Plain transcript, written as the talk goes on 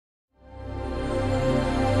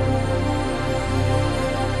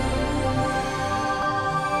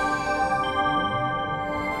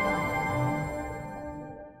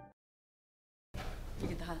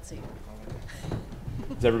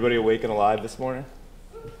Is everybody awake and alive this morning?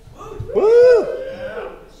 Woo!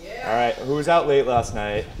 All right, who was out late last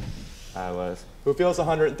night? I was. Who feels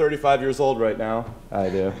 135 years old right now? I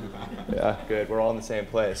do. Yeah, good. We're all in the same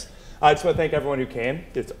place. I just want to thank everyone who came.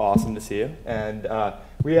 It's awesome to see you. And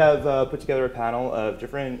we have put together a panel of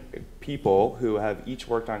different people who have each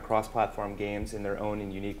worked on cross-platform games in their own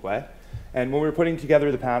and unique way. And when we were putting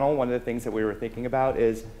together the panel, one of the things that we were thinking about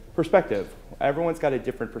is perspective. Everyone's got a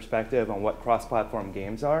different perspective on what cross-platform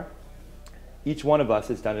games are. Each one of us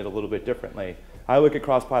has done it a little bit differently. I look at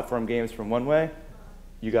cross-platform games from one way.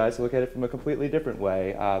 You guys look at it from a completely different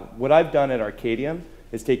way. What I've done at Arcadium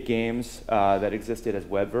is take games that existed as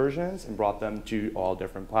web versions and brought them to all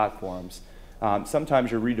different platforms.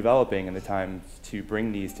 Sometimes you're redeveloping in the time to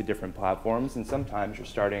bring these to different platforms, and sometimes you're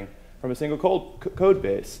starting from a single code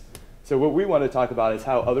base. So what we want to talk about is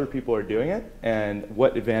how other people are doing it and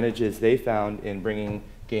what advantages they found in bringing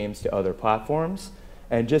games to other platforms,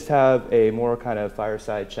 and just have a more kind of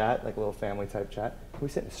fireside chat, like a little family type chat. Can we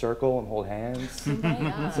sit in a circle and hold hands? Sing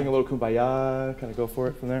a little kumbaya, kind of go for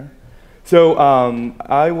it from there. So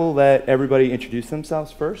I will let everybody introduce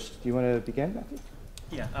themselves first. Do you want to begin, Matthew?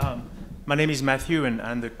 Yeah, my name is Matthew, and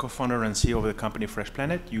I'm the co-founder and CEO of the company Fresh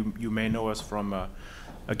Planet. You may know us from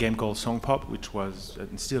a game called Song Pop, which was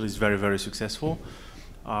and still is very, very successful.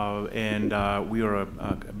 We are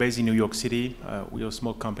based in New York City. We are a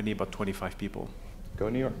small company, about 25 people. Go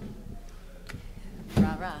New York.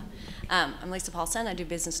 Rah, rah. I'm Lisa Paulson. I do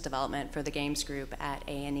business development for the games group at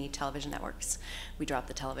A&E Television Networks. We dropped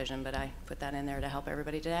the television, but I put that in there to help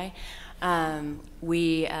everybody today.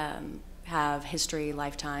 We have History,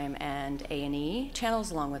 Lifetime, and A&E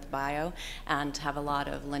channels along with Bio, and have a lot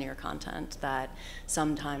of linear content that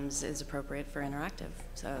sometimes is appropriate for interactive.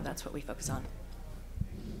 So that's what we focus on.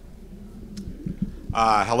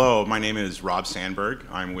 Hello, my name is Rob Sandberg.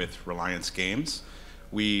 I'm with Reliance Games.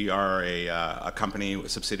 We are a company, a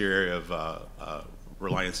subsidiary of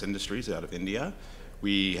Reliance Industries out of India.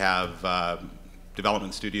 We have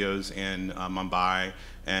development studios in Mumbai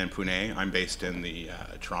and Pune. I'm based in the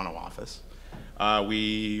Toronto office.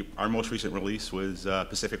 Our most recent release was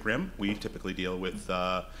Pacific Rim. We typically deal with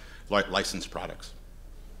licensed products.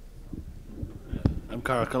 I'm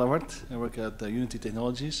Karel Kallavert. I work at Unity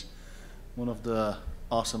Technologies, one of the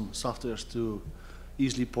awesome softwares to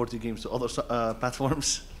easily port your games to other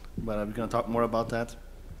platforms, but we're going to talk more about that.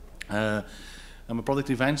 I'm a product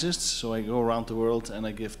evangelist, so I go around the world and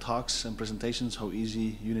I give talks and presentations how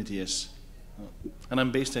easy Unity is. And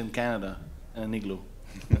I'm based in Canada, in Igloo.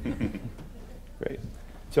 Great.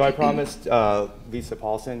 So I promised Lisa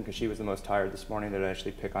Paulson, because she was the most tired this morning, that I'd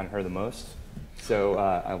actually pick on her the most. So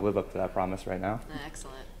I'll live up to that promise right now.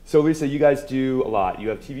 Excellent. So Lisa, you guys do a lot. You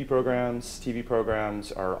have TV programs. TV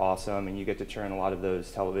programs are awesome, and you get to turn a lot of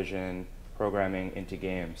those television programming into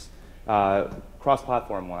games.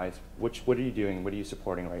 Cross-platform-wise, what are you doing? What are you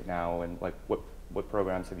supporting right now? And like, what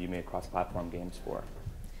programs have you made cross-platform games for?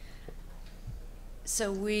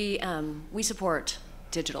 So we support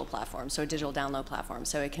digital platforms, so a digital download platform.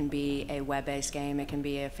 So it can be a web-based game, it can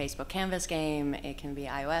be a Facebook Canvas game, it can be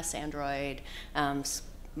iOS, Android,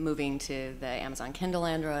 moving to the Amazon Kindle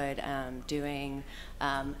Android, doing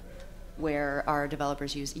where our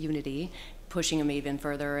developers use Unity, pushing them even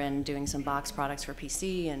further and doing some box products for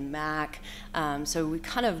PC and Mac. So we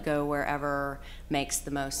kind of go wherever makes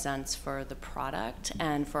the most sense for the product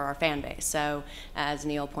and for our fan base. So as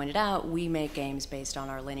Neil pointed out, we make games based on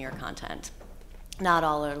our linear content. Not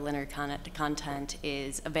all our linear content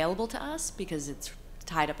is available to us because it's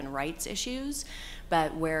tied up in rights issues,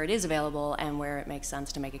 but where it is available and where it makes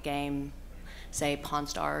sense to make a game, say Pawn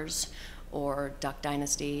Stars or Duck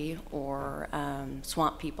Dynasty or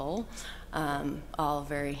Swamp People, all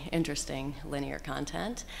very interesting linear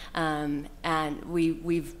content, and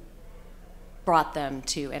we've brought them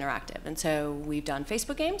to interactive. And so we've done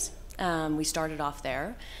Facebook games. We started off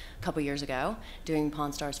there a couple years ago doing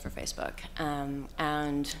Pawn Stars for Facebook,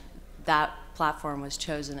 and that platform was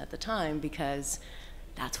chosen at the time because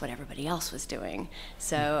that's what everybody else was doing.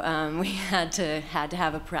 So we had to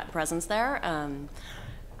have a presence there.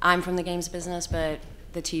 I'm from the games business, but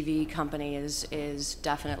the TV company is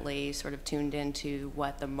definitely sort of tuned into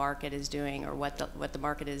what the market is doing or what the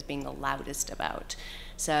market is being the loudest about.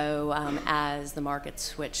 So as the market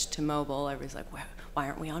switched to mobile, everybody's like, why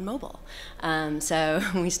aren't we on mobile? So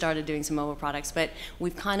we started doing some mobile products, but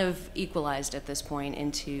we've kind of equalized at this point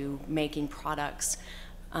into making products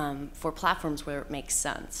for platforms where it makes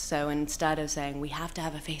sense. So instead of saying we have to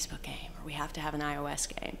have a Facebook game or we have to have an iOS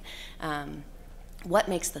game, what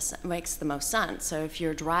makes the most sense? So if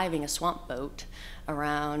you're driving a swamp boat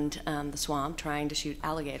around the swamp trying to shoot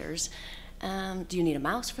alligators, Do you need a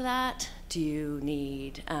mouse for that? Do you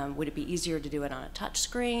need, would it be easier to do it on a touch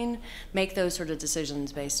screen? Make those sort of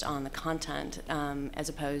decisions based on the content as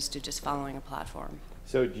opposed to just following a platform.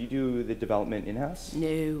 So do you do the development in-house?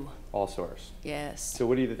 No. All source? Yes. So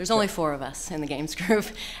what do you... There's only 4 of us in the games group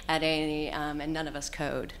at A&E, and none of us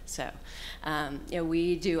code. So,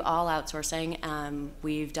 we do all outsourcing.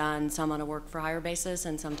 We've done some on a work-for-hire basis,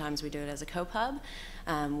 and sometimes we do it as a co-pub,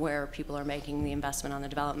 where people are making the investment on the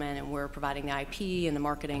development, and we're providing the IP and the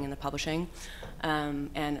marketing and the publishing,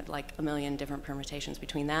 and like a million different permutations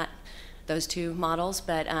between those 2 models.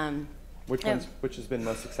 But which has been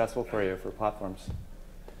most successful for you for platforms?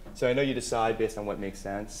 So I know you decide based on what makes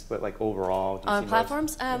sense, but like overall, do you on see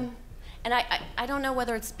platforms, and I don't know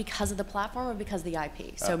whether it's because of the platform or because of the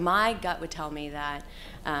IP. So my gut would tell me that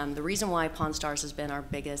the reason why Pawn Stars has been our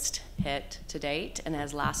biggest hit to date and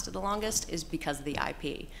has lasted the longest is because of the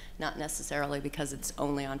IP, not necessarily because it's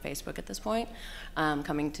only on Facebook at this point,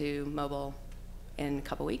 coming to mobile in a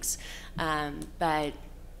couple weeks, but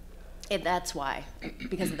that's why,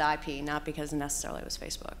 because of the IP, not because necessarily it was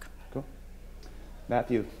Facebook. Cool.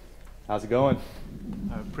 Matthew, how's it going?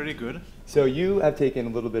 Pretty good. So you have taken a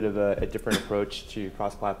little bit of a different approach to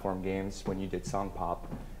cross-platform games when you did Song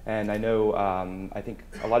Pop. And I know, I think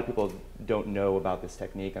a lot of people don't know about this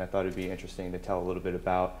technique, and I thought it'd be interesting to tell a little bit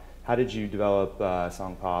about how did you develop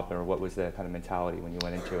Song Pop, or what was the kind of mentality when you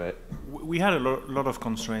went into it? We had a lot of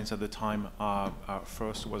constraints at the time.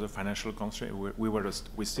 First was a financial constraint. We're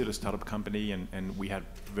still a startup company, and we had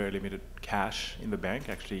very limited cash in the bank.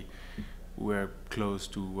 Actually, we were close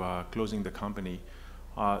to closing the company.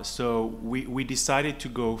 So we decided to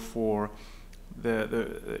go for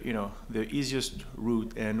the easiest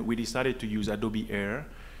route, and we decided to use Adobe Air,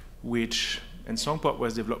 and SongPop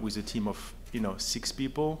was developed with a team of 6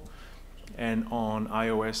 people, and on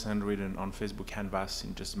iOS, Android, and on Facebook Canvas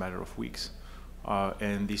in just a matter of weeks.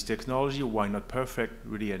 And this technology, while not perfect,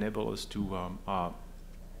 really enabled us to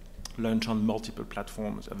launch on multiple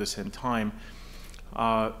platforms at the same time.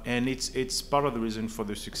 And it's part of the reason for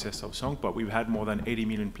the success of SongPop. We've had more than 80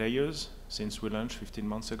 million players since we launched 15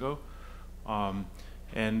 months ago.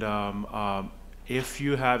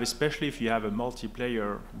 Especially if you have a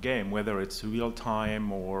multiplayer game, whether it's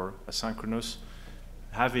real-time or asynchronous,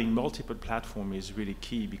 having multiple platforms is really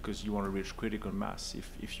key because you want to reach critical mass.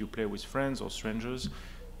 If you play with friends or strangers,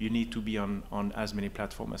 you need to be on as many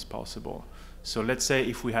platforms as possible. So let's say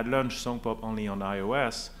if we had launched SongPop only on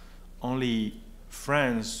iOS, only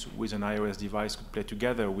friends with an iOS device could play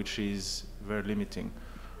together, which is very limiting.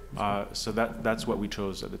 So that's what we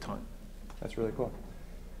chose at the time. That's really cool.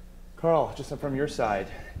 Carl, just from your side,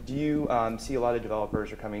 do you see a lot of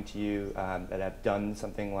developers are coming to you that have done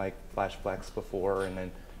something like FlashFlex before, and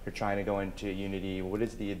then you're trying to go into Unity? What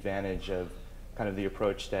is the advantage of kind of the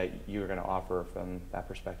approach that you're going to offer from that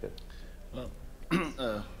perspective? Well,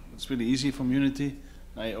 it's really easy from Unity.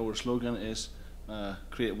 Our slogan is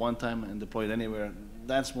create one time and deploy it anywhere.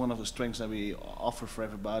 That's one of the strengths that we offer for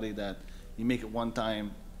everybody, that you make it one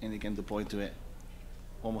time and you can deploy to it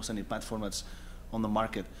almost any platform that's on the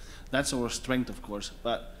market. That's our strength, of course,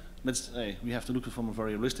 but we have to look at it from a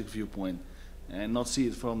very realistic viewpoint and not see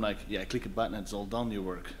it from like, yeah, click a button, it's all done, your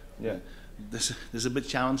work. Yeah. There's a bit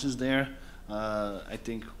challenges there. I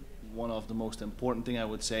think one of the most important thing I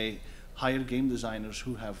would say, hire game designers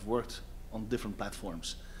who have worked on different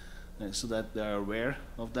platforms so that they're aware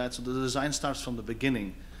of that. So the design starts from the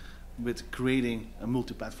beginning with creating a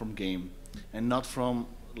multi-platform game, and not from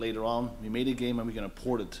later on, we made a game and we're going to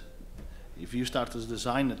port it. If you start to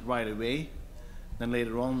design it right away, then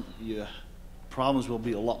later on your problems will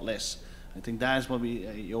be a lot less. I think that is what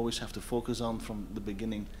you always have to focus on from the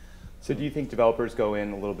beginning. So do you think developers go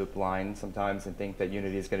in a little bit blind sometimes and think that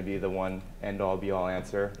Unity is going to be the one end-all be-all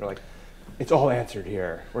answer? They're like, it's all answered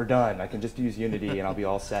here. We're done. I can just use Unity and I'll be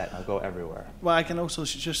all set. I'll go everywhere. Well, I can also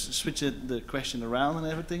just switch the question around and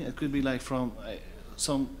everything. It could be like from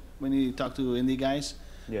when you talk to indie guys,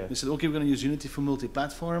 yeah. They said, okay, we're going to use Unity for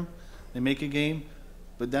multi-platform. They make a game,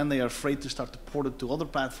 but then they are afraid to start to port it to other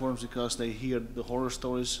platforms because they hear the horror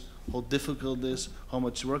stories, how difficult it is, how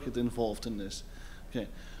much work is involved in this. Okay.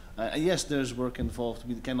 Yes, there's work involved.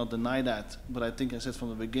 We cannot deny that. But I think I said from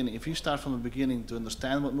the beginning, if you start from the beginning to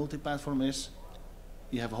understand what multi-platform is,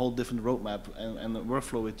 you have a whole different roadmap and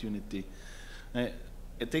workflow with Unity.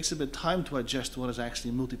 It takes a bit of time to adjust what is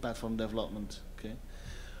actually multi-platform development. Okay.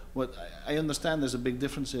 What I understand, there's a big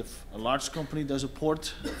difference if a large company does a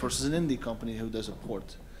port versus an indie company who does a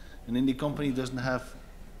port. An indie company doesn't have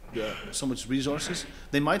so much resources.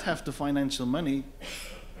 They might have the financial money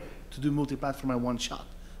to do multi-platform in one shot.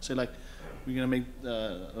 Say like, we're going to make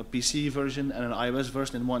a PC version and an iOS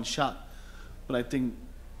version in one shot. But I think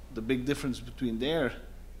the big difference between there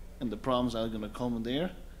and the problems that are going to come in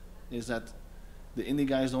there is that the indie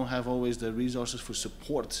guys don't have always the resources for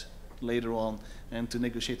support later on and to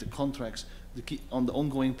negotiate the contracts on the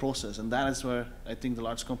ongoing process. And that is where I think the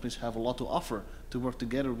large companies have a lot to offer, to work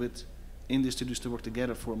together with indie studios, to work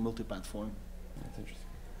together for a multi-platform. That's interesting.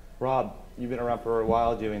 Rob, you've been around for a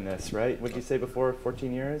while doing this, right? What did you say before?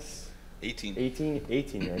 14 years? 18.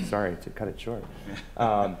 18 years. Sorry to cut it short.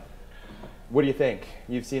 What do you think?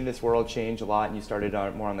 You've seen this world change a lot, and you started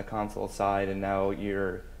more on the console side, and now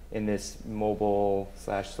you're in this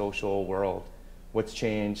mobile/social world. What's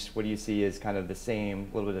changed? What do you see as kind of the same,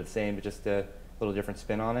 a little bit of the same, but just a little different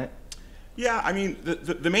spin on it? Yeah, I mean,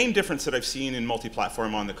 the main difference that I've seen in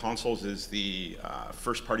multi-platform on the consoles is the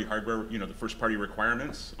first-party hardware, the first-party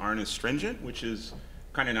requirements aren't as stringent, which is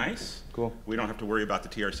kind of nice. Cool. We don't have to worry about the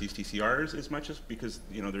TRCs, TCRs as much because,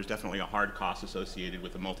 there's definitely a hard cost associated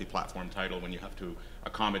with a multi-platform title when you have to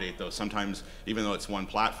accommodate those. Sometimes, even though it's one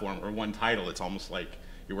platform or one title, it's almost like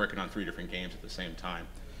you're working on 3 different games at the same time.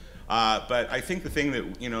 But I think the thing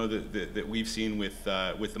that that we've seen with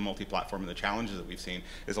the multi-platform and the challenges that we've seen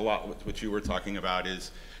is a lot what you were talking about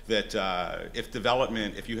is that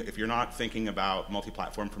if you're not thinking about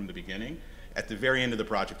multi-platform from the beginning, at the very end of the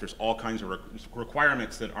project, there's all kinds of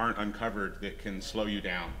requirements that aren't uncovered that can slow you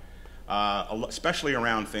down, especially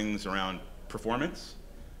around things around performance.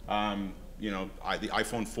 The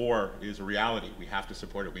iPhone 4 is a reality. We have to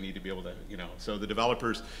support it. We need to be able to, so the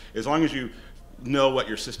developers, as long as you know what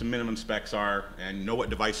your system minimum specs are and know what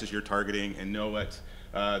devices you're targeting and know what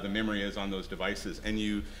the memory is on those devices, and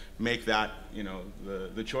you make that,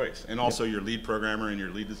 the choice. And also your lead programmer and your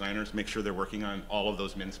lead designers make sure they're working on all of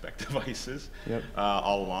those min-spec devices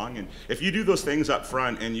all along. And if you do those things up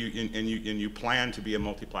front and you plan to be a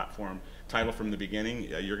multi-platform title from the beginning,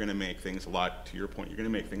 you're going to make things to your point, you're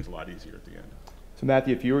going to make things a lot easier at the end. So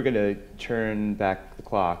Matthew, if you were going to turn back the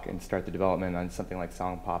clock and start the development on something like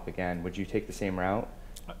Song Pop again, would you take the same route?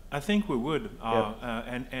 I think we would.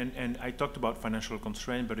 And I talked about financial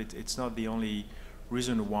constraint, but it's not the only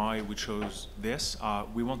reason why we chose this.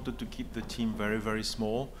 We wanted to keep the team very, very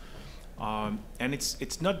small. And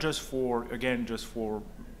it's not just for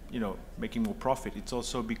making more profit. It's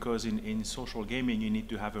also because in social gaming, you need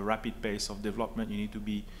to have a rapid pace of development. You need to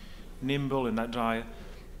be nimble and agile.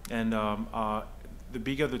 And the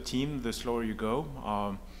bigger the team, the slower you go.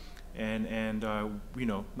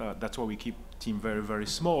 That's why we keep team very, very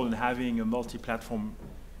small, and having a multi-platform,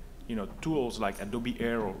 tools like Adobe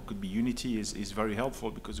Air or could be Unity is very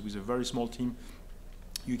helpful, because with a very small team,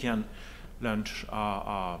 you can launch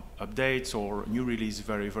updates or new release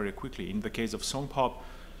very, very quickly. In the case of Song Pop,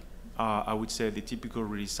 I would say the typical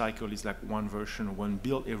release cycle is like one version, one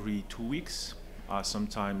build every 2 weeks,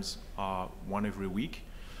 sometimes one every week.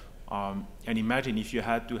 And imagine if you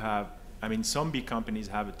had to have, some big companies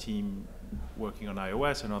have a team working on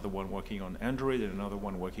iOS, another one working on Android, and another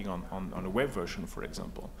one working on a web version, for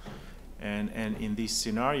example. And in this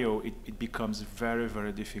scenario, it becomes very,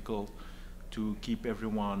 very difficult to keep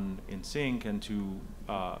everyone in sync and to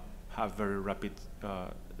have very rapid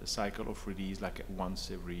cycle of release, like once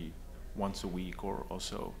a week or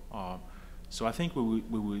so. So I think we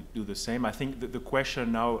would do the same. I think that the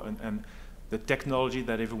question now and the technology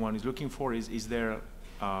that everyone is looking for is there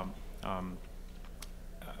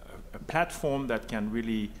a platform that can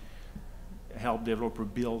really help developer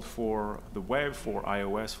build for the web, for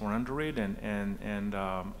iOS, for Android, and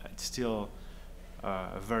it's still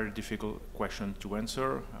a very difficult question to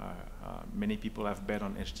answer. Many people have bet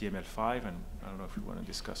on HTML5, and I don't know if we want to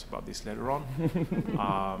discuss about this later on.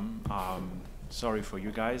 Sorry for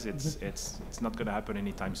you guys, it's not going to happen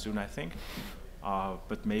anytime soon, I think.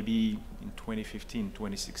 But maybe in 2015,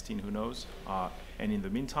 2016, who knows? And in the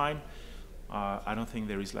meantime, I don't think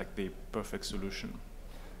there is like the perfect solution.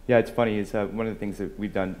 Yeah, it's funny, is one of the things that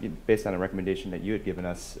we've done, based on a recommendation that you had given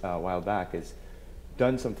us a while back, is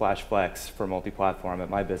done some Flash Flex for multi-platform at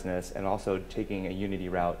my business, and also taking a Unity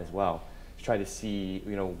route as well, to try to see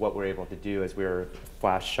what we're able to do as we're a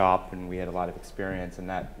Flash shop, and we had a lot of experience in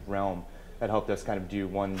that realm. That helped us kind of do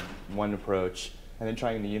one approach, and then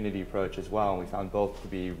trying the Unity approach as well, and we found both to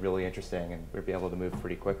be really interesting, and we'd be able to move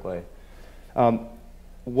pretty quickly.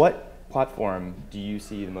 What platform do you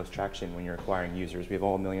see the most traction when you're acquiring users? We have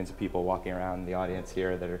all millions of people walking around the audience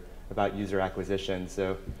here that are about user acquisition.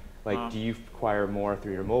 So, do you acquire more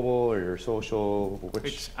through your mobile or your social?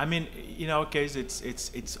 In our case,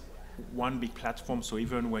 it's one big platform. So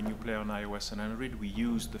even when you play on iOS and Android, we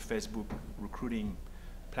use the Facebook recruiting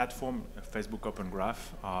platform, Facebook Open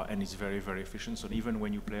Graph, and it's very, very efficient. So even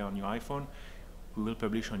when you play on your iPhone, we will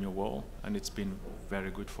publish on your wall, and it's been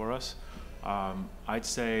very good for us. I'd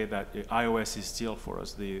say that iOS is still for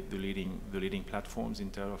us the leading platforms in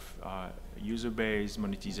terms of user base,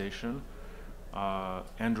 monetization.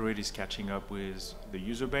 Android is catching up with the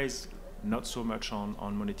user base, not so much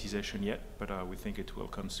on monetization yet, but we think it will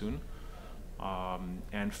come soon.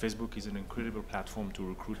 And Facebook is an incredible platform to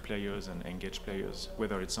recruit players and engage players,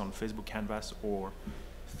 whether it's on Facebook Canvas or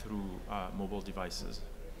through mobile devices.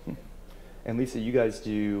 And Lisa, you guys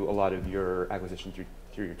do a lot of your acquisition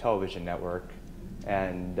through your television network.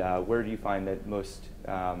 And where do you find that most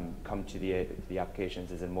come to the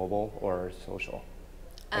applications? Is it mobile or social?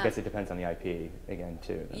 I guess it depends on the IP again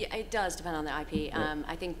too. Yeah, it does depend on the IP.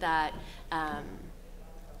 I think that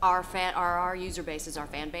our user base is our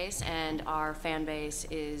fan base, and our fan base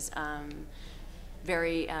is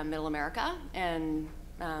very middle America and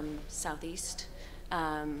southeast,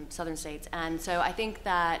 southern states. And so I think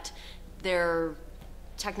that their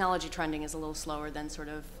technology trending is a little slower than sort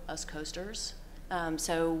of us coasters.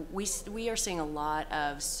 So we are seeing a lot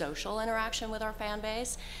of social interaction with our fan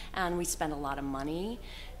base, and we spend a lot of money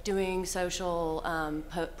doing social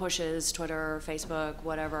pushes, Twitter, Facebook,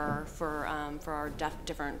 whatever, for our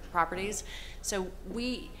different properties. So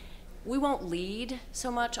we won't lead so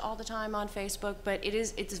much all the time on Facebook, but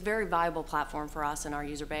it's a very viable platform for us and our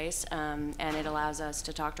user base, and it allows us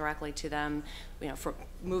to talk directly to them, you know, for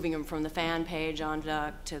moving them from the fan page on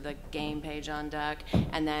Duck to the game page on Duck,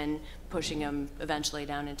 and then pushing them eventually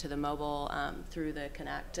down into the mobile through the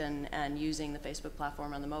Connect and using the Facebook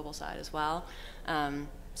platform on the mobile side as well.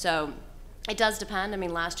 So it does depend. I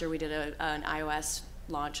mean, last year we did an iOS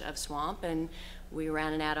launch of Swamp, and we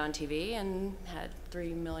ran an ad on TV and had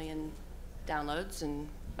 3 million downloads in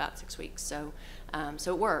about 6 weeks. So,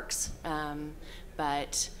 so it works,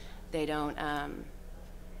 but they don't.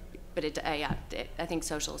 But I think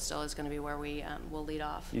social still is going to be where we will lead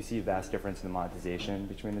off. Do you see a vast difference in the monetization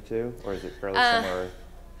between the two, or is it fairly similar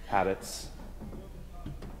habits?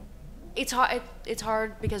 It's hard. It's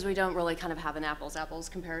hard because we don't really kind of have an apples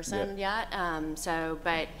comparison yet.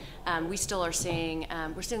 But we still are seeing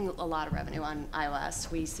we're seeing a lot of revenue on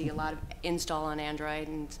iOS. We see a lot of install on Android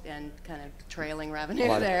and kind of trailing revenue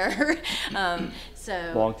there.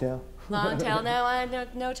 So long tail. Long tail?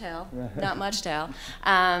 No tail. Not much tail.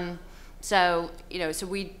 So you know, so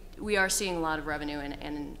we are seeing a lot of revenue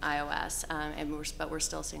in iOS, but we're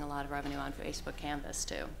still seeing a lot of revenue on Facebook Canvas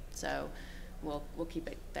too. So we'll keep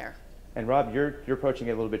it there. And Rob, you're approaching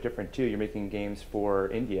it a little bit different too. You're making games for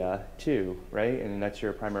India too, right? And that's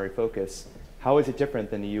your primary focus. How is it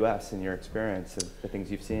different than the U.S. in your experience of the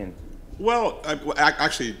things you've seen? Well,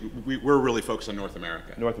 actually, we're really focused on North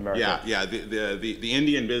America. North America. Yeah. The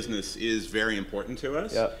Indian business is very important to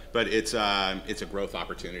us, but it's a growth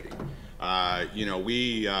opportunity.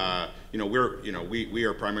 We are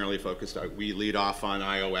primarily focused. We lead off on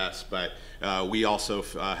iOS, but we also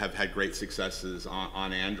have had great successes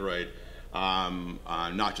on Android,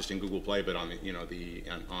 not just in Google Play, but on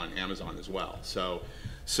on Amazon as well. So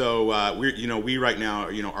we right now,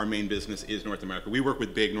 our main business is North America. We work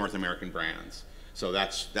with big North American brands, so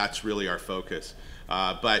that's really our focus.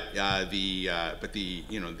 But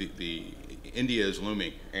India is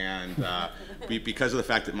looming, and because of the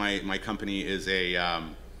fact that my company is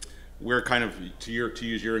we're kind of, to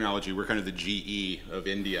use your analogy, we're kind of the GE of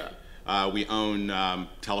India. We own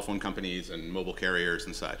telephone companies and mobile carriers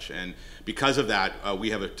and such, and because of that,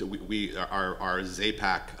 we have our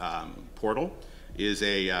Zapac portal is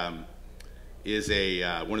one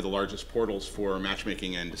of the largest portals for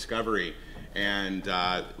matchmaking and discovery, and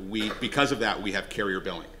because of that, we have carrier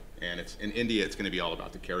billing. And in India, it's going to be all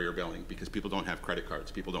about the carrier billing because people don't have credit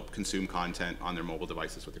cards. People don't consume content on their mobile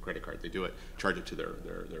devices with a credit card. They charge it to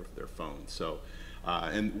their phone. So,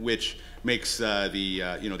 and which makes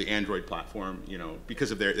the Android platform,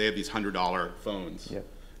 because of they have these $100 phones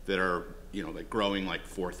that are like growing like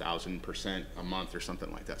 4,000% a month or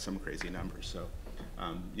something like that, some crazy numbers. So,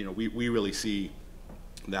 we really see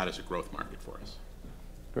that as a growth market for us.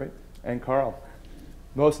 Great. And Carl,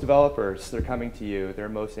 most developers, they're coming to you. They're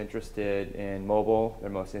most interested in mobile. They're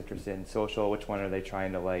most interested in social. Which one are they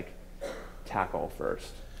trying to tackle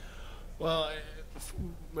first? Well,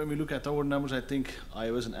 when we look at our numbers, I think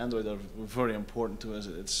iOS and Android are very important to us.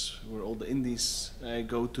 It's where all the indies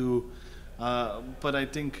go to. But I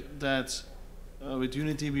think that with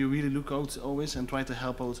Unity, we really look out always and try to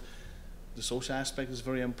help out. The social aspect is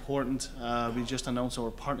very important. We just announced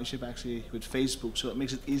our partnership actually with Facebook, so it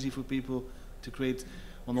makes it easy for people to create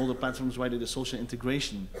on all the platforms right the social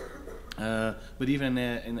integration. But even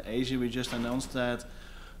in Asia, we just announced that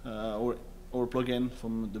our plugin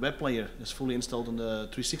from the web player is fully installed on the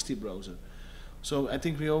 360 browser. So I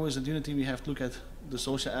think we always at Unity we have to look at the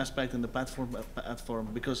social aspect and the platform,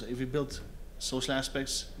 because if you build social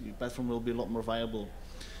aspects, your platform will be a lot more viable.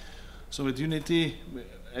 So with Unity,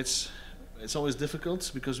 it's always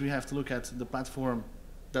difficult because we have to look at the platform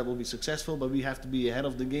that will be successful, but we have to be ahead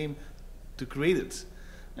of the game to create it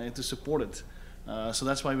and to support it. So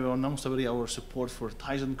that's why we announced already our support for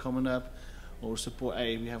Tizen coming up. Our support,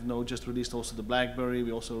 we have now just released also the BlackBerry.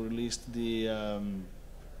 We also released the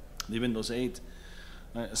Windows 8.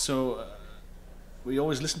 So we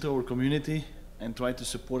always listen to our community and try to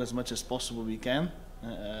support as much as possible we can.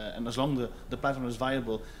 And as long as the platform is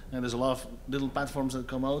viable, and there's a lot of little platforms that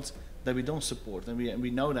come out that we don't support, and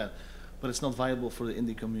we know that, but it's not viable for the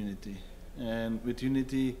indie community. And with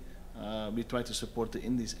Unity, we try to support the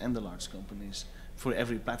indies and the large companies for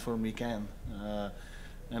every platform we can.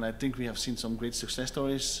 And I think we have seen some great success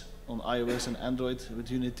stories on iOS and Android with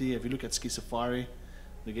Unity. If you look at Ski Safari,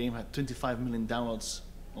 the game had 25 million downloads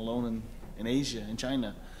alone in Asia, in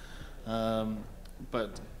China.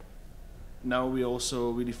 But now we're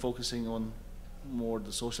also really focusing on more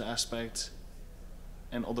the social aspect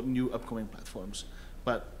and other new upcoming platforms.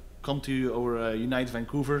 But come to our Unite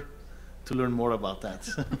Vancouver to learn more about that.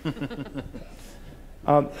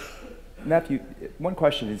 Matthew, one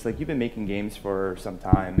question is, like, you've been making games for some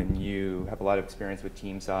time, and you have a lot of experience with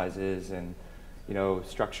team sizes and, you know,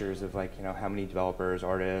 structures of, like, you know, how many developers,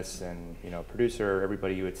 artists, and, you know, producer,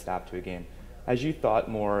 everybody you would staff to a game. As you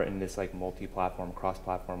thought more in this, like, multi-platform,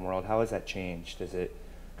 cross-platform world, how has that changed? Has it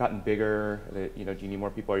gotten bigger? You know, do you need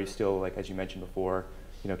more people? Are you still, like, as you mentioned before,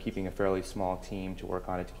 you know, keeping a fairly small team to work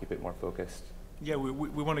on it to keep it more focused? Yeah, we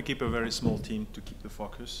want to keep a very small team to keep the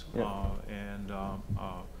focus.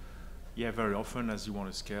 Yeah, very often as you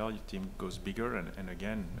want to scale, your team goes bigger, and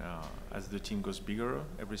again, as the team goes bigger,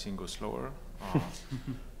 everything goes slower,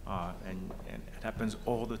 and it happens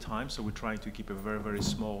all the time. So we're trying to keep a very, very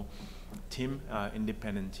small team,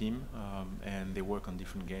 independent team, and they work on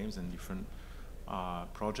different games and different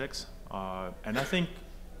projects. And I think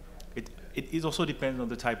it also depends on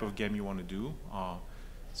the type of game you want to do.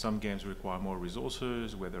 Some games require more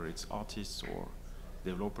resources, whether it's artists or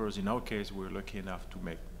developers. In our case, we're lucky enough to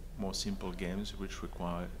make more simple games which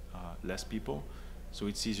require less people, so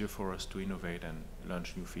it's easier for us to innovate and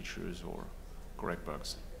launch new features or correct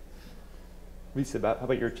bugs. Lisa, how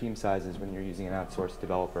about your team sizes when you're using an outsourced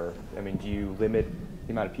developer? I mean, do you limit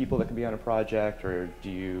the amount of people that can be on a project, or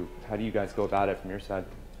how do you guys go about it from your side?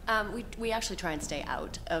 We actually try and stay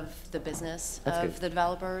out of the business That's of good. the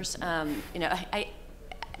developers. You know,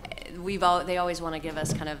 they always want to give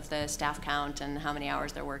us kind of the staff count and how many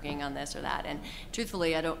hours they're working on this or that, and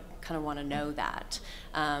truthfully, I don't kind of want to know that.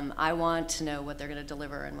 I want to know what they're going to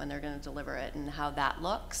deliver and when they're going to deliver it and how that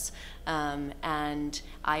looks. And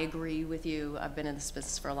I agree with you. I've been in this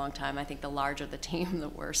business for a long time. I think the larger the team, the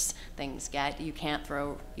worse things get. You can't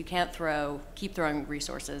keep throwing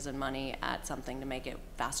resources and money at something to make it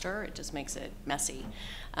faster. It just makes it messy.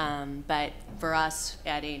 But for us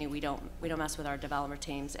at A&E, we don't mess with our developer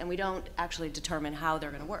teams, and we don't actually determine how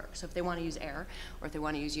they're going to work. So if they want to use Air, or if they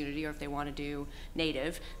want to use Unity, or if they want to do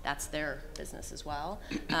native, that's their business as well.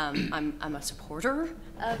 I'm a supporter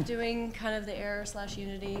of doing kind of the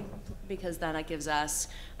Air/Unity, because then it gives us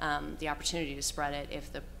the opportunity to spread it.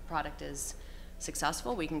 If the product is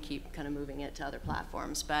successful, we can keep kind of moving it to other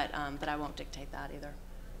platforms, but I won't dictate that either.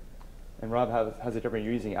 And Rob, how's it different?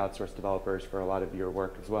 You're using outsourced developers for a lot of your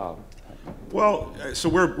work as well. Well, so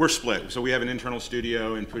we're split. So we have an internal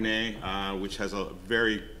studio in Pune, which has a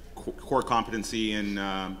very core competency in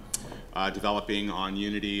developing on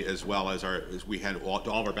Unity, as well as we had all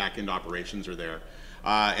of our back-end operations are there.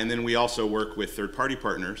 And then we also work with third-party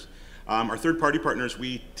partners. Our third-party partners,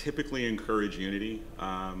 we typically encourage Unity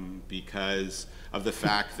because of the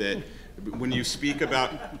fact that when you speak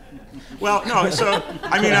about, well, no, so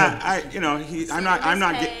I mean, I'm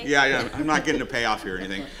not getting a payoff here or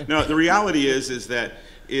anything. No, the reality is that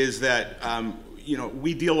you know,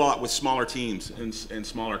 we deal a lot with smaller teams and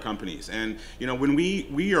smaller companies, and you know, when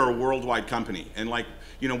we are a worldwide company, and like,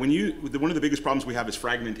 you know, one of the biggest problems we have is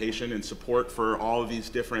fragmentation and support for all of these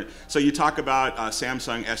different. So you talk about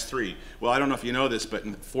Samsung S3. Well, I don't know if you know this, but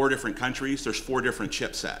in 4 different countries, there's 4 different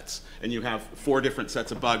chipsets, and you have 4 different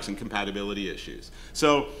sets of bugs and compatibility issues.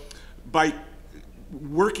 So by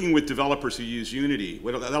working with developers who use Unity,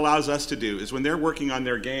 what that allows us to do is when they're working on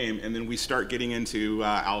their game, and then we start getting into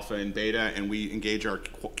alpha and beta, and we engage our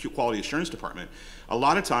quality assurance department, a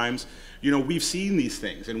lot of times we've seen these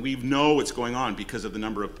things and we know what's going on because of the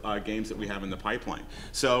number of games that we have in the pipeline.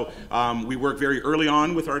 So we work very early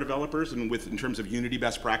on with our developers and in terms of Unity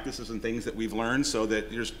best practices and things that we've learned, so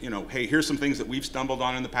that there's, hey, here's some things that we've stumbled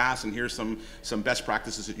on in the past, and here's some best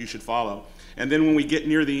practices that you should follow. And then when we get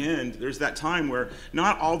near the end, there's that time where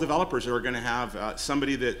not all developers are going to have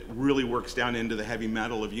somebody that really works down into the heavy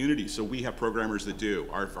metal of Unity. So we have programmers that do,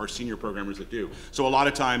 our senior programmers that do. So a lot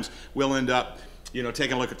of times we'll end up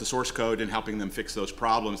taking a look at the source code and helping them fix those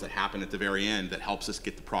problems that happen at the very end that helps us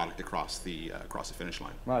get the product across the finish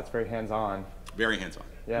line. Wow, it's very hands-on. Very hands-on.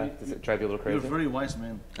 Yeah, does it drive you a little crazy? You're a very wise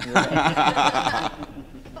man.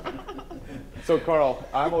 So Carl,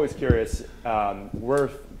 I'm always curious, we're a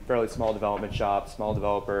fairly small development shop, small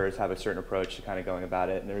developers have a certain approach to kind of going about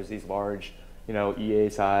it, and there's these large,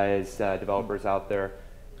 EA-sized developers out there.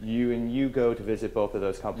 You go to visit both of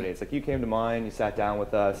those companies. Like, you came to mine, you sat down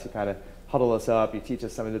with us, you kind of huddle us up, you teach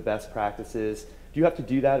us some of the best practices. Do you have to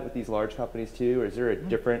do that with these large companies too, or is there a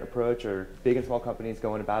different approach, or big and small companies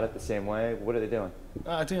going about it the same way? What are they doing?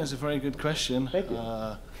 I think that's a very good question. Thank you.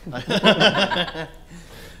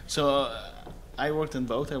 So I worked in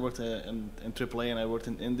both. I worked in AAA and I worked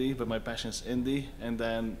in indie, but my passion is indie. And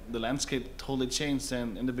then the landscape totally changed.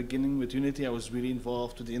 And in the beginning with Unity, I was really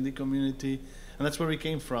involved with the indie community, and that's where we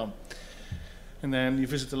came from. And then you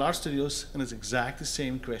visit the large studios, and it's exactly the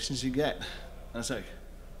same questions you get. And it's like,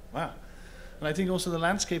 wow. And I think also the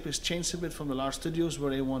landscape has changed a bit from the large studios, where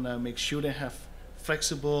they want to make sure they have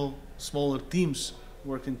flexible, smaller teams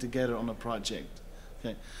working together on a project.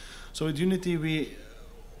 Okay. So with Unity,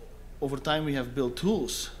 over time we have built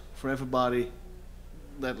tools for everybody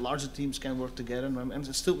that larger teams can work together, and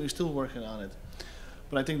we're still working on it.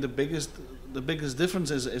 But I think the biggest difference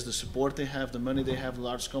is the support they have, the money they have,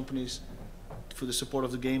 large companies, for the support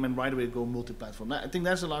of the game, and right away go multi-platform. I think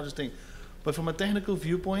that's the largest thing. But from a technical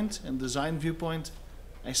viewpoint and design viewpoint,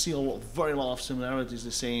 I see very lot of similarities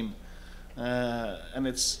the same. And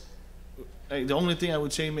it's the only thing I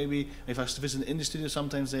would say, maybe if I visit an indie studio,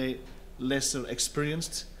 sometimes they lesser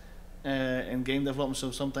experienced in game development, so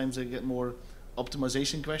sometimes they get more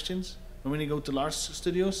optimization questions. And when you go to large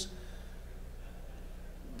studios,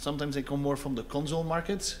 sometimes they come more from the console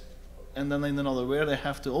market, and then they're not aware they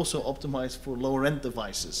have to also optimize for lower-end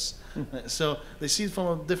devices. So they see it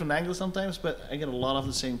from a different angle sometimes, but I get a lot of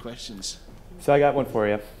the same questions. So I got one for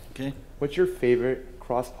you. Okay. What's your favorite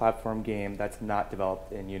cross-platform game that's not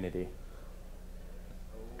developed in Unity?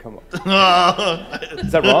 Come on.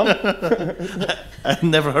 Is that wrong? I've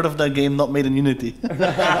never heard of that game not made in Unity.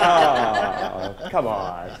 Oh, come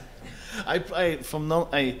on.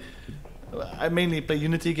 I mainly play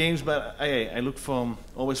Unity games, but I look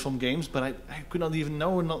always from games, but I could not even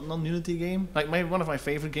know a non-Unity game. Like one of my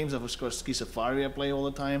favorite games, of course, Ski Safari I play all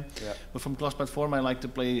the time. Yeah. But from cross-platform, I like to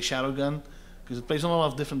play Shadowgun, because it plays on a lot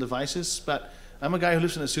of different devices. But I'm a guy who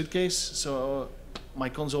lives in a suitcase, so my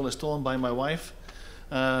console is stolen by my wife.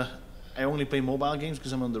 I only play mobile games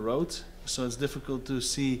because I'm on the road, so it's difficult to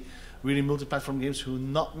see really multi-platform games who are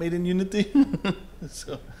not made in Unity.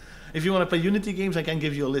 So if you want to play Unity games, I can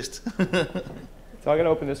give you a list. So I'm going to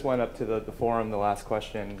open this one up to the forum. The last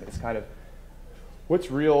question is kind of,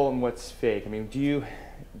 what's real and what's fake? I mean, do you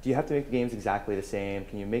have to make the games exactly the same?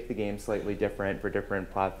 Can you make the game slightly different for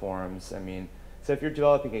different platforms? I mean, so if you're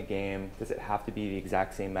developing a game, does it have to be the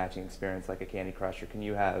exact same matching experience like a Candy Crush, or can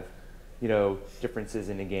you have, differences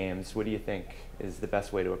in the games? What do you think is the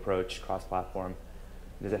best way to approach cross-platform?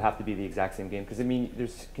 Does it have to be the exact same game? Because I mean,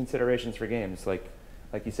 there's considerations for games, like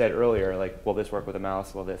you said earlier, like, will this work with a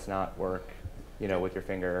mouse? Will this not work, with your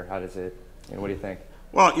finger? How does it, what do you think?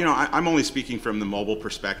 Well, I'm only speaking from the mobile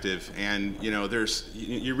perspective, and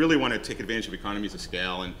you really want to take advantage of economies of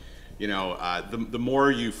scale, and the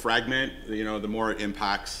more you fragment, the more it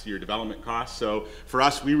impacts your development costs. So for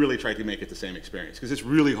us, we really try to make it the same experience, because it's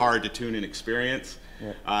really hard to tune an experience.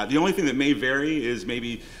 Yeah. The only thing that may vary is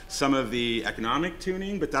maybe some of the economic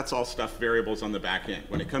tuning, but that's all stuff variables on the back end.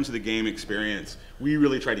 When it comes to the game experience, we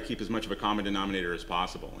really try to keep as much of a common denominator as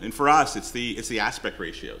possible. And for us, it's the aspect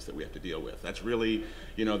ratios that we have to deal with. That's really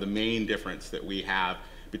the main difference that we have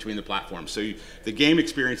between the platforms. So the game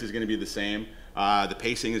experience is going to be the same, the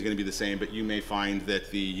pacing is going to be the same, but you may find that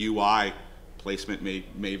the UI placement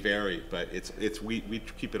may vary, but we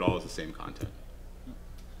keep it all as the same content.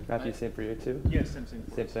 Matthew, same for you too? Yes, same thing.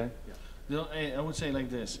 Same thing? Yeah. I would say like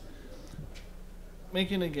this.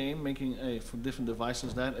 Making a game, for different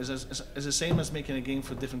devices, that is the same as making a game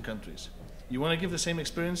for different countries. You want to give the same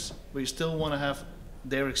experience, but you still want to have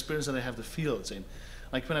their experience, and they have the feel the same.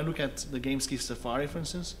 Like when I look at the game Ski Safari, for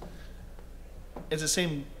instance, it's the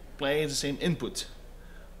same play, it's the same input,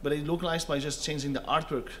 but it's localized by just changing the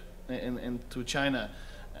artwork and to China,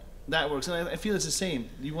 that works. And I feel it's the same.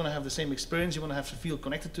 You want to have the same experience. You want to have to feel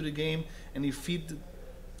connected to the game, and you feed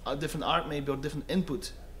a different art maybe or different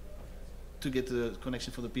input to get the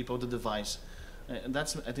connection for the people, the device. And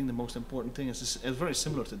that's, I think, the most important thing. It's very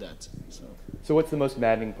similar to that. So what's the most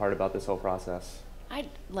maddening part about this whole process? I'd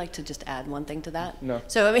like to just add one thing to that. No.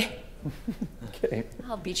 So, I mean, Kidding.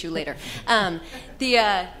 I'll beat you later.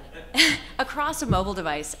 Across a mobile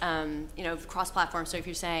device, you know, cross-platform, so if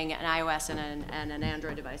you're saying an iOS and an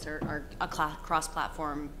Android device are a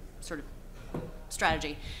cross-platform sort of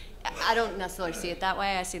strategy, I don't necessarily see it that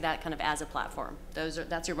way. I see that kind of as a platform.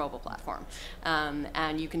 That's your mobile platform.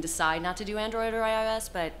 And you can decide not to do Android or iOS,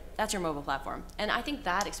 but that's your mobile platform. And I think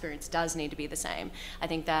that experience does need to be the same. I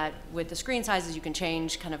think that with the screen sizes, you can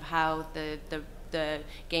change kind of how the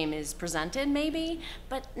game is presented maybe,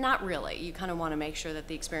 but not really. You kind of want to make sure that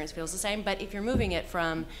the experience feels the same. But if you're moving it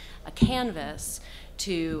from a canvas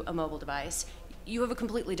to a mobile device, you have a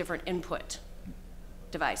completely different input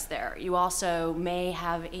device there. You also may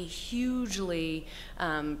have a hugely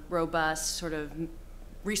robust sort of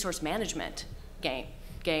resource management game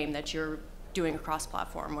that you're doing a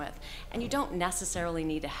cross-platform with. And you don't necessarily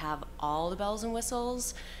need to have all the bells and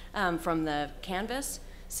whistles from the canvas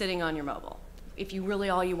sitting on your mobile. If you really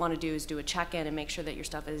all you want to do is do a check-in and make sure that your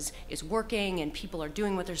stuff is working and people are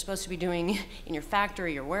doing what they're supposed to be doing in your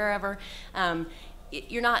factory or wherever,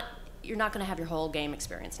 you're not going to have your whole game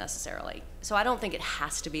experience necessarily. So I don't think it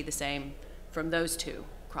has to be the same from those two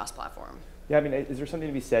cross-platform. Yeah, I mean, is there something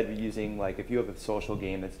to be said for using, like, if you have a social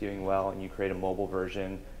game that's doing well and you create a mobile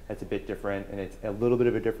version that's a bit different and it's a little bit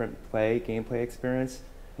of a different gameplay experience,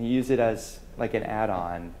 and you use it as like an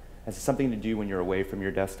add-on, as something to do when you're away from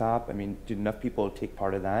your desktop? I mean, do enough people take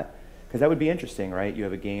part of that? Because that would be interesting, right? You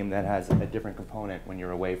have a game that has a different component when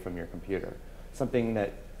you're away from your computer. Something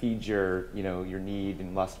that feeds your, you know, your need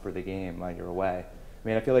and lust for the game while you're away. I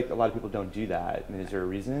mean, I feel like a lot of people don't do that. I mean, is there a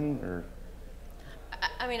reason, or?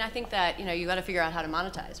 I mean, I think that, you know, you got to figure out how to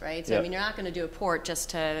monetize, right? So, Yep. I mean, you're not going to do a port just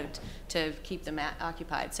to keep them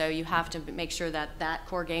occupied. So you have to make sure that that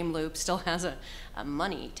core game loop still has a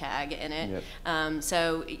money tag in it.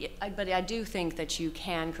 Yep. But I do think that you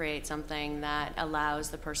can create something that allows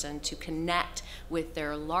the person to connect with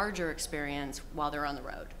their larger experience while they're on the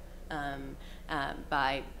road.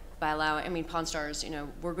 By allowing, I mean, Pawn Stars, you know,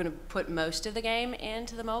 we're going to put most of the game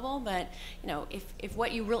into the mobile, but, you know, if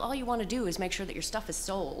what all you want to do is make sure that your stuff is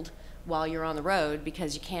sold while you're on the road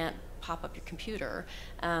because you can't pop up your computer,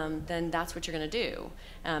 then that's what you're going to do.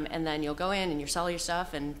 And then you'll go in and you'll sell your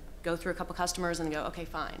stuff and go through a couple customers and go, okay,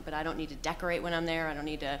 fine, but I don't need to decorate when I'm there. I don't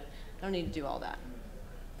need to do all that.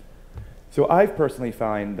 So I've personally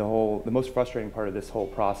find the most frustrating part of this whole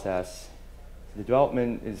process. The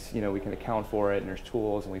development is, you know, we can account for it and there's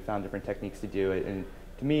tools and we found different techniques to do it. And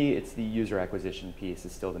to me, it's the user acquisition piece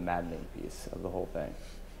is still the maddening piece of the whole thing.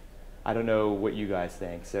 I don't know what you guys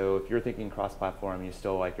think. So if you're thinking cross-platform, you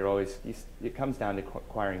still like, it comes down to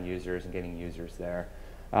acquiring users and getting users there.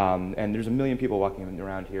 And there's a million people walking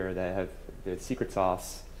around here that have the secret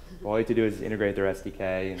sauce. All you have to do is integrate their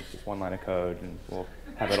SDK and it's just one line of code and we'll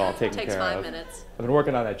have it all taken care of. Takes 5 minutes. I've been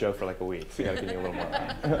working on that joke for like a week, so you gotta give me a little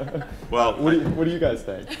more. Well, what do you guys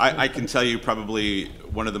think? I can tell you probably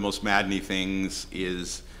one of the most maddening things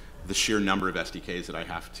is the sheer number of SDKs that I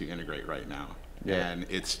have to integrate right now. Yeah. And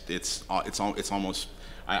it's almost,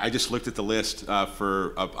 I just looked at the list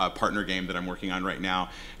for a partner game that I'm working on right now,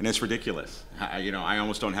 and it's ridiculous. I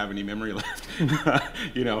almost don't have any memory left,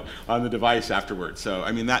 on the device afterwards. So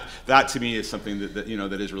I mean that to me is something that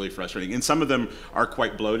that is really frustrating. And some of them are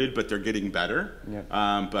quite bloated, but they're getting better. Yeah.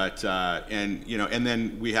 And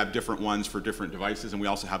then we have different ones for different devices, and we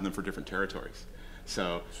also have them for different territories.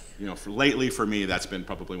 So, lately for me, that's been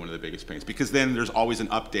probably one of the biggest pains, because then there's always an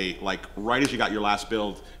update, like right as you got your last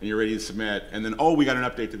build and you're ready to submit, and then, oh, we got an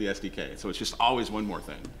update to the SDK. So it's just always one more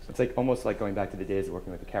thing. It's like almost like going back to the days of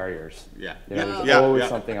working with the carriers. Yeah. There's Yeah. always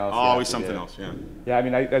something else. Always something else, yeah. Yeah, I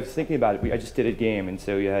mean, I was thinking about it. I just did a game, and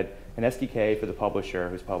so you had an SDK for the publisher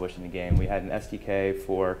who's publishing the game. We had an SDK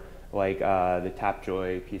for like the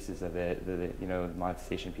Tapjoy pieces of it, the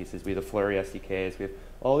monetization pieces. We have the Flurry SDKs. We have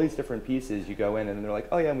all these different pieces. You go in and they're like,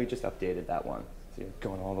 oh yeah, and we just updated that one. So you're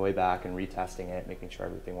going all the way back and retesting it, making sure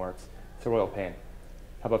everything works. It's a royal pain.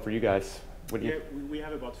 How about for you guys? We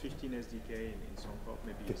have about 15 SDK in SongPop,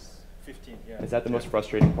 maybe 15. Yeah. Is that the most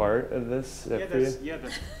frustrating part of this for you? Yeah,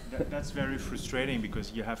 that's very frustrating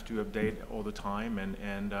because you have to update all the time,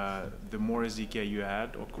 and the more SDK you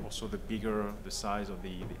add, also the bigger the size of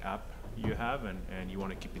the app you have, and you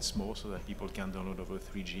want to keep it small so that people can download over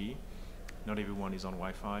 3G. Not everyone is on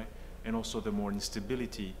Wi-Fi, and also the more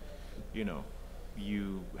instability,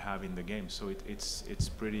 you have in the game. So it's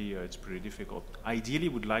pretty difficult. Ideally,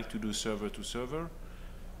 we'd like to do server to server,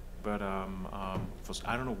 but I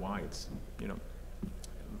don't know why. It's, you know,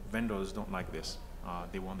 vendors don't like this.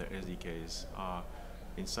 They want their SDKs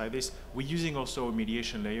inside this. We're using also a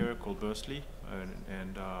mediation layer called Burstly,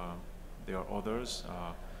 and there are others.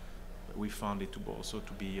 We found it to also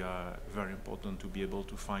to be very important to be able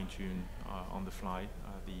to fine-tune on the fly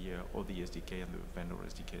all the SDK and the vendor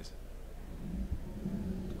SDKs.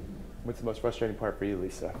 What's the most frustrating part for you,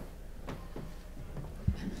 Lisa?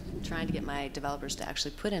 Trying to get my developers to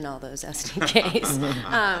actually put in all those SDKs,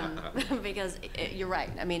 because you're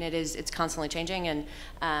right. I mean, it's constantly changing,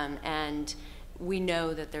 and we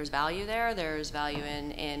know that there's value there. There's value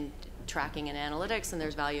in tracking and analytics, and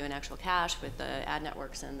there's value in actual cache with the ad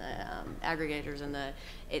networks and the aggregators, and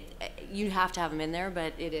you have to have them in there.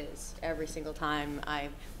 But it is every single time I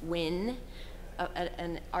win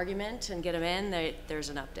an argument and get them in, there's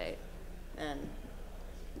an update, and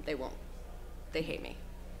they won't. They hate me.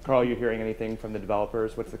 Carl, you hearing anything from the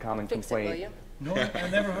developers? What's the common Fix complaint? it, will you? No, I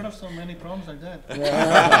never heard of so many problems like that.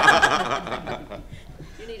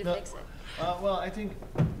 You need to No. fix it. Well, I think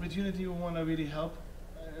with Unity we want to really help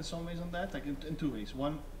in some ways on that, like in two ways.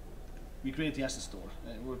 One, we create the asset store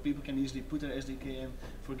where people can easily put their SDK in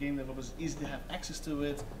for game developers, easily have access to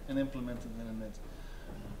it and implement it in it.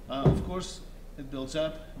 Of course, it builds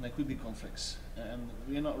up and there could be conflicts, and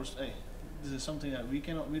we are not. This is something that we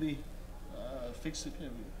cannot really fix.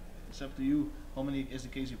 It's up to you how many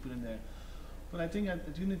SDKs you put in there. But I think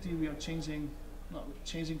at Unity we are changing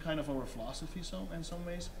kind of our philosophy in some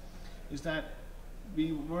ways. Is that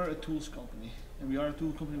we were a tools company, and we are a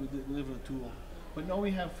tool company. We deliver a tool, but now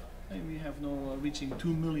we have now reaching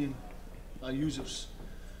 2 million users.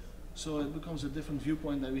 So it becomes a different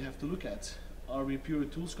viewpoint that we have to look at. Are we pure a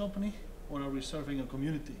tools company, or are we serving a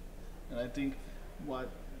community? And I think what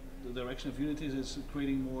the direction of Unity is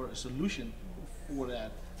creating more a solution for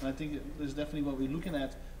that. And I think that's definitely what we're looking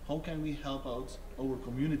at. How can we help out our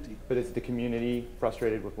community? But is the community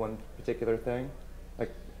frustrated with one particular thing?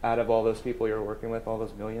 Like, out of all those people you're working with, all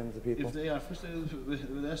those millions of people? If they are frustrated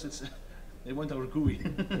with us, they want our GUI,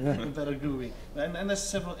 a better GUI. And there's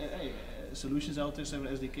several solutions out there,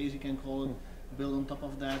 several SDKs you can call it, build on top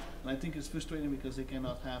of that. And I think it's frustrating because they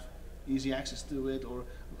cannot have easy access to it, or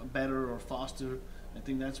better or faster. I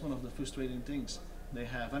think that's one of the frustrating things they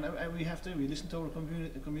have. And we listen to our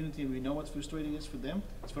community, and we know what frustrating is for them.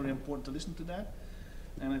 It's very important to listen to that.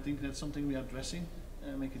 And I think that's something we are addressing.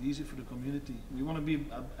 Make it easy for the community. We want to be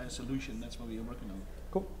a solution. That's what we are working on.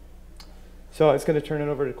 Cool. So I was going to turn it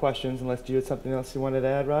over to questions, unless you had something else you wanted to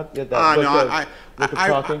add, Rob? You had that look of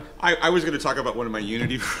talking. I was going to talk about one of my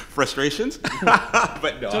Unity frustrations,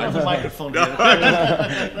 but no. Turn off the microphone. No,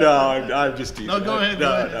 I'm just teasing. No, go ahead.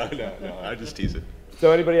 No, I just tease it.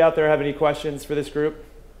 So anybody out there have any questions for this group?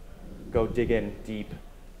 Go dig in deep.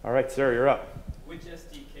 All right, sir, you're up. Which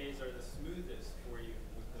SDKs are the smoothest for you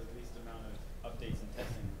with the least amount of updates and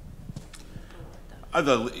testing?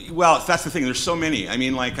 Well, that's the thing. There's so many. I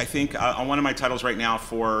mean, like, I think on one of my titles right now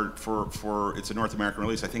for it's a North American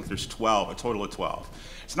release, I think there's 12, a total of 12.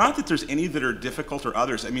 It's not that there's any that are difficult or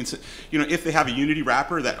others. I mean, you know, if they have a Unity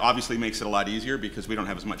wrapper, that obviously makes it a lot easier because we don't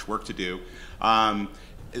have as much work to do.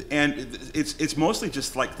 And it's mostly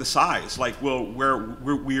just like the size. Like, well,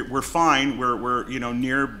 we're fine. We're you know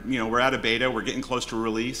near we're at a beta. We're getting close to a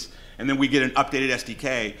release, and then we get an updated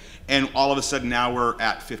SDK, and all of a sudden now we're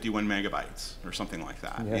at 51 megabytes or something like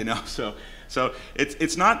that. Yeah. You know, so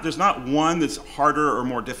it's not, there's not one that's harder or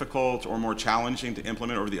more difficult or more challenging to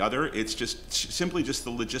implement over the other. It's just simply just the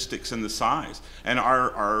logistics and the size. And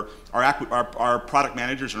our product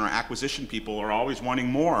managers and our acquisition people are always wanting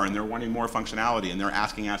more, and they're wanting more functionality, and they're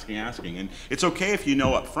asking. And it's okay if you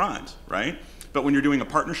know up front, right? But when you're doing a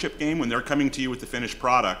partnership game, when they're coming to you with the finished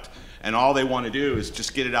product, and all they want to do is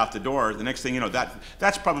just get it out the door, the next thing you know,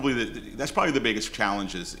 that's probably the biggest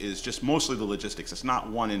challenge is just mostly the logistics. It's not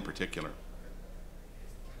one in particular.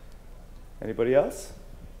 Anybody else?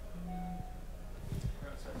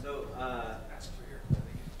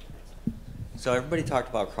 So everybody talked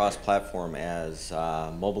about cross-platform as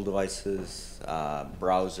mobile devices,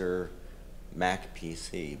 browser, Mac,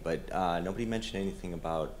 PC, but nobody mentioned anything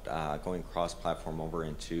about going cross-platform over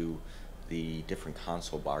into the different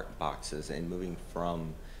console boxes and moving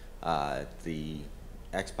from the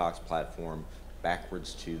Xbox platform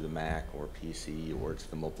backwards to the Mac or PC or to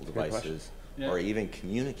the mobile devices, or even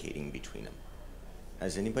communicating between them.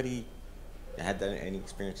 Has anybody had any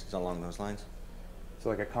experiences along those lines? So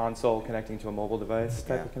like a console connecting to a mobile device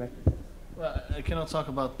type of connect? Well, I cannot talk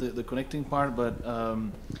about the connecting part, but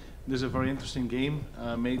there's a very interesting game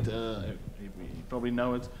made probably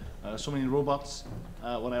know it. So many robots.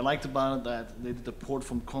 What I liked about it that they did the port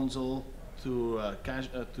from console to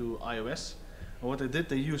iOS. And what they did,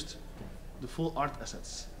 they used the full art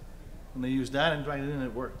assets, and they used that and dragged it in, and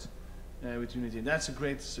it worked with Unity. And that's a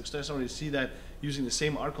great success. I already see that using the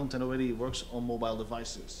same art content already works on mobile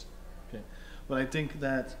devices. Okay, but I think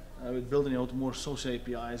that with building out more social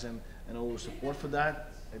APIs and all the support for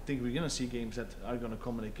that, I think we're going to see games that are going to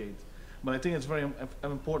communicate. But I think it's very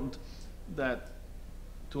important that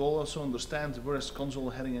to also understand where is console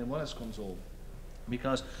heading and what is console.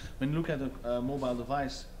 Because when you look at a mobile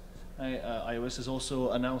device, iOS has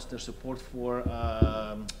also announced their support for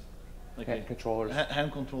Hand controllers.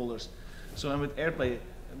 Hand controllers. So and with AirPlay,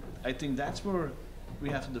 I think that's where we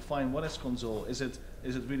have to define what is console. Is it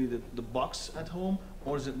really the box at home,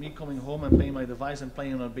 or is it me coming home and playing my device and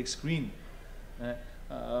playing on a big screen?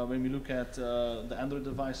 When we look at the Android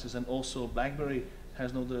devices, and also BlackBerry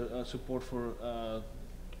has now the support for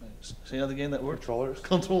say that again, that word? Controllers.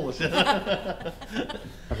 Controllers.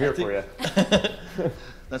 I'm here for you.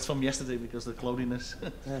 That's from yesterday because of the cloudiness.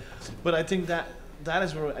 But I think that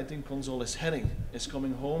is where I think console is heading. Is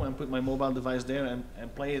coming home and put my mobile device there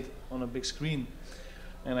and play it on a big screen.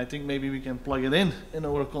 And I think maybe we can plug it in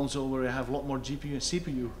our console where we have a lot more GPU and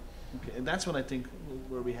CPU. Okay, and that's what I think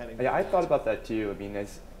where we're heading. Yeah, I thought about that too. I mean,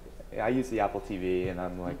 I use the Apple TV, and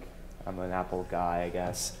I'm an Apple guy, I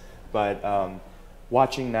guess. But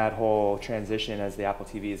watching that whole transition as the Apple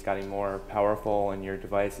TV is getting more powerful and your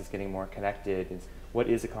device is getting more connected, what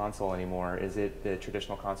is a console anymore? Is it the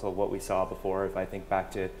traditional console, what we saw before, if I think back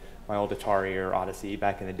to my old Atari or Odyssey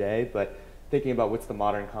back in the day? But thinking about what's the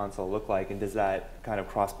modern console look like, and does that kind of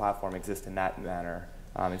cross-platform exist in that manner,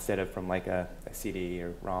 instead of from like a CD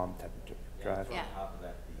or ROM type of drive? Yeah. On top of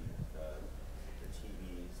that, the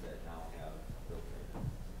TVs that now have built-in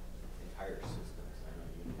entire systems. I know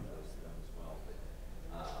you knows them as well, but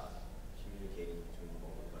communicating between the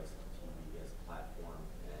mobile device and the TV as a platform,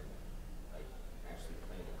 and like actually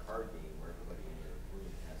playing a card game where everybody in your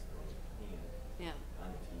room has their own hand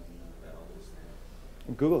on the TV, that all those things.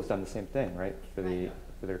 And Google's done the same thing, right? For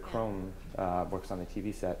their Chrome works on the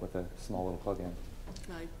TV set with a small little plug-in.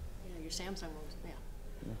 Your Samsung will, just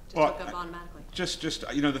Well, hook up automatically. Just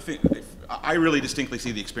the thing, I really distinctly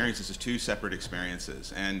see the experiences as two separate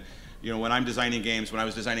experiences. And when I'm designing games, when I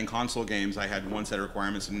was designing console games, I had one set of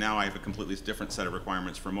requirements, and now I have a completely different set of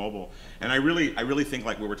requirements for mobile. And I really think,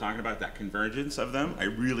 like we were talking about, that convergence of them, I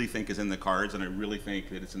really think is in the cards, and I really think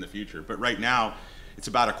that it's in the future. But right now, it's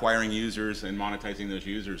about acquiring users and monetizing those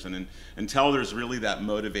users. And until there's really that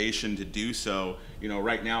motivation to do so,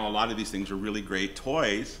 right now a lot of these things are really great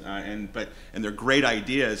toys, and they're great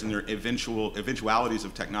ideas, and they're eventualities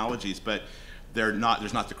of technologies, but there's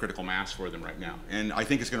not the critical mass for them right now. And I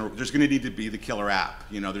think there's going to need to be the killer app.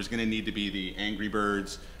 There's going to need to be the Angry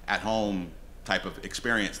Birds at home type of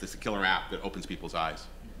experience. That's the killer app that opens people's eyes.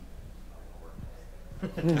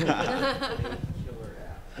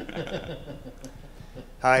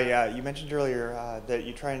 Hi, you mentioned earlier that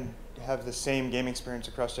you try and have the same gaming experience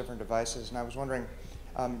across different devices, and I was wondering,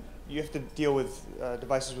 you have to deal with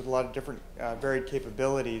devices with a lot of different varied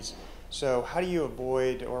capabilities, so how do you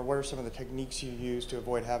avoid, or what are some of the techniques you use to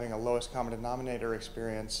avoid having a lowest common denominator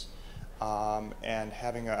experience and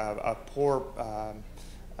having a poor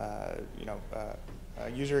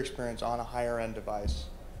user experience on a higher end device?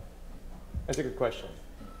 That's a good question.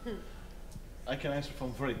 I can answer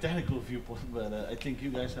from a very technical viewpoint, but I think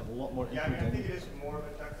you guys have a lot more input. Yeah, I think it is more of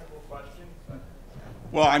a technical question. But.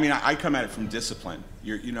 Well, I mean, I come at it from discipline.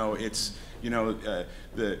 Because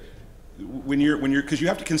you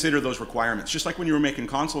have to consider those requirements. Just like when you were making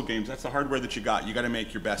console games, that's the hardware that you got. You got to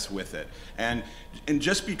make your best with it. And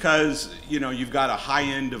just because you've got a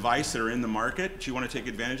high-end device that are in the market that you want to take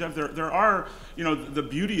advantage of, there are the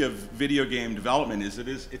beauty of video game development is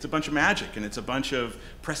it's a bunch of magic, and it's a bunch of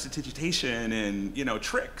prestidigitation and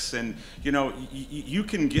tricks, and you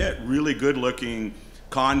can get really good-looking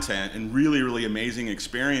content and really, really amazing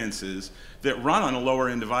experiences that run on a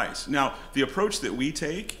lower-end device. Now, the approach that we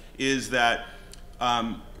take is that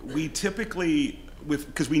we typically,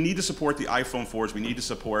 because we need to support the iPhone 4s, we need to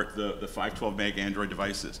support the 512 meg Android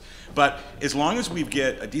devices. But as long as we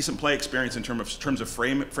get a decent play experience in terms of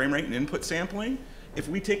frame rate and input sampling, if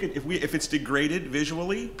it's degraded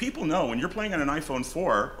visually, people know when you're playing on an iPhone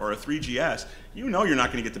 4 or a 3GS, you're not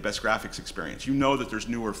going to get the best graphics experience. You know that there's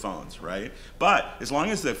newer phones, right? But as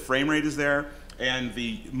long as the frame rate is there, and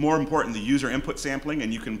more important, the user input sampling,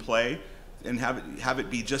 and you can play and have it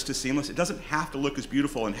be just as seamless, it doesn't have to look as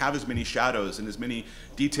beautiful and have as many shadows and as many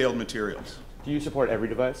detailed materials. Do you support every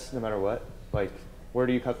device, no matter what? Like, where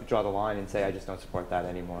do you draw the line and say, I just don't support that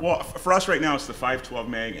anymore? Well, for us right now, it's the 512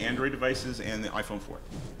 meg Android devices and the iPhone 4.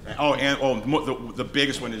 The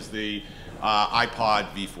biggest one is the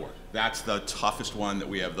iPod V4. That's the toughest one that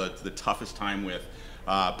we have the toughest time with.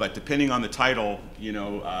 But depending on the title,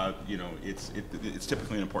 it's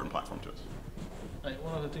typically an important platform to us.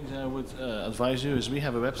 One of the things I would advise you is we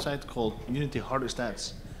have a website called Unity Hardware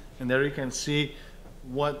Stats, and there you can see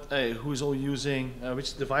who is all using,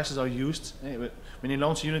 which devices are used. When you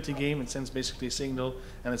launch a Unity game, it sends basically a signal,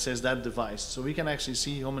 and it says that device. So we can actually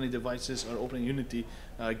see how many devices are opening Unity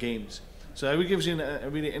games. So that gives you a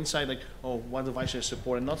really insight, like, what devices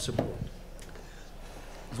support and not support.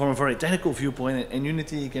 From a very technical viewpoint, in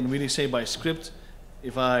Unity, you can really say by script,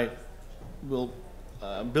 if I will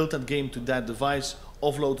build that game to that device,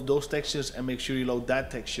 offload those textures, and make sure you load that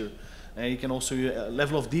texture. And you can also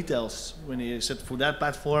level of details. When you set for that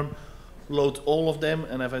platform, load all of them,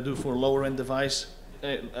 and if I do for a lower end device,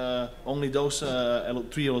 only those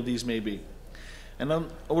 3 LEDs maybe. And then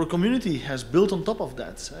our community has built on top of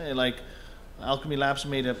that. Like Alchemy Labs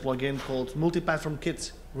made a plugin called Multi-Platform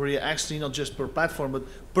Kit, where you actually not just per platform, but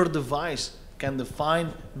per device can define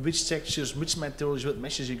which textures, which materials, what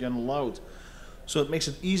meshes you're going to load. So it makes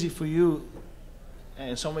it easy for you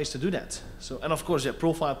in some ways to do that. So, and of course,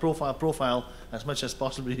 profile as much as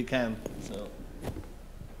possibly you can. So.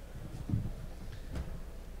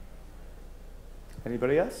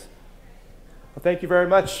 Anybody else? Well, thank you very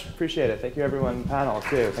much. Appreciate it. Thank you, everyone on the panel,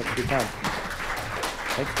 too. Thanks for your time.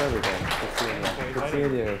 Thanks for everything. Good seeing you. Good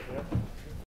seeing you.